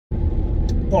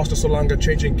Pastor Solanga,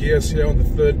 changing gears here on the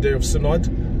third day of Synod.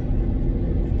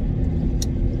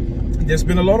 There's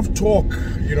been a lot of talk,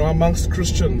 you know, amongst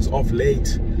Christians of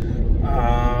late,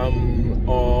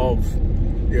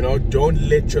 don't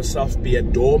let yourself be a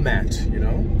doormat, you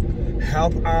know.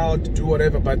 Help out, do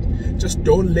whatever, but just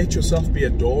don't let yourself be a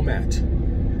doormat.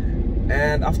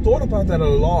 And I've thought about that a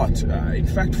lot, in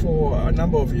fact, for a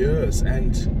number of years,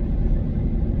 and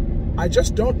I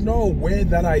just don't know where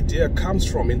that idea comes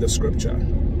from in the scripture.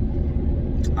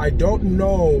 I don't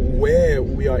know where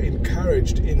we are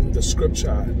encouraged in the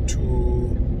scripture to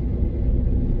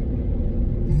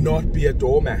not be a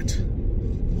doormat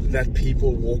that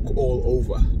people walk all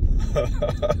over.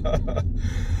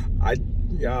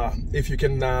 If you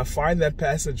can find that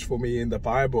passage for me in the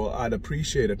Bible, I'd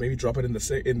appreciate it. Maybe drop it in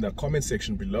the comment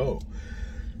section below.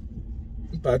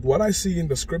 But what I see in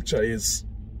the scripture is,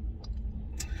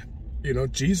 you know,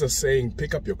 Jesus saying,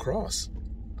 pick up your cross,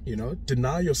 you know,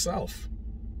 deny yourself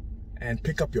and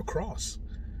pick up your cross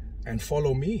and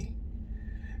follow me.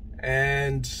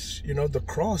 And, you know, the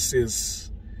cross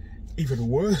is even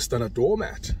worse than a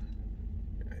doormat.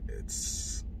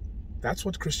 That's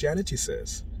what Christianity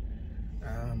says.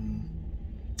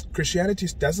 Christianity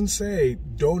doesn't say,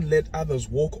 don't let others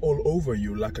walk all over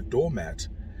you like a doormat.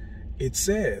 It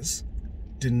says,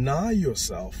 deny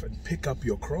yourself and pick up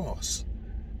your cross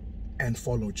and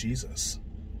follow Jesus.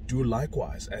 Do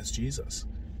likewise as Jesus.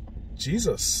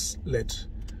 Jesus let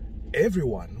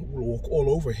everyone walk all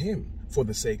over him for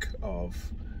the sake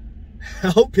of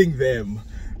helping them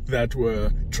that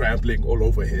were trampling all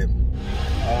over him.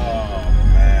 Oh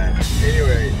man.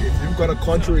 Anyway, if you've got a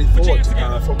contrary thought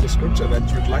from the scripture that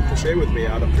you'd like to share with me,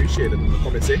 I'd appreciate it in the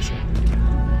comment section.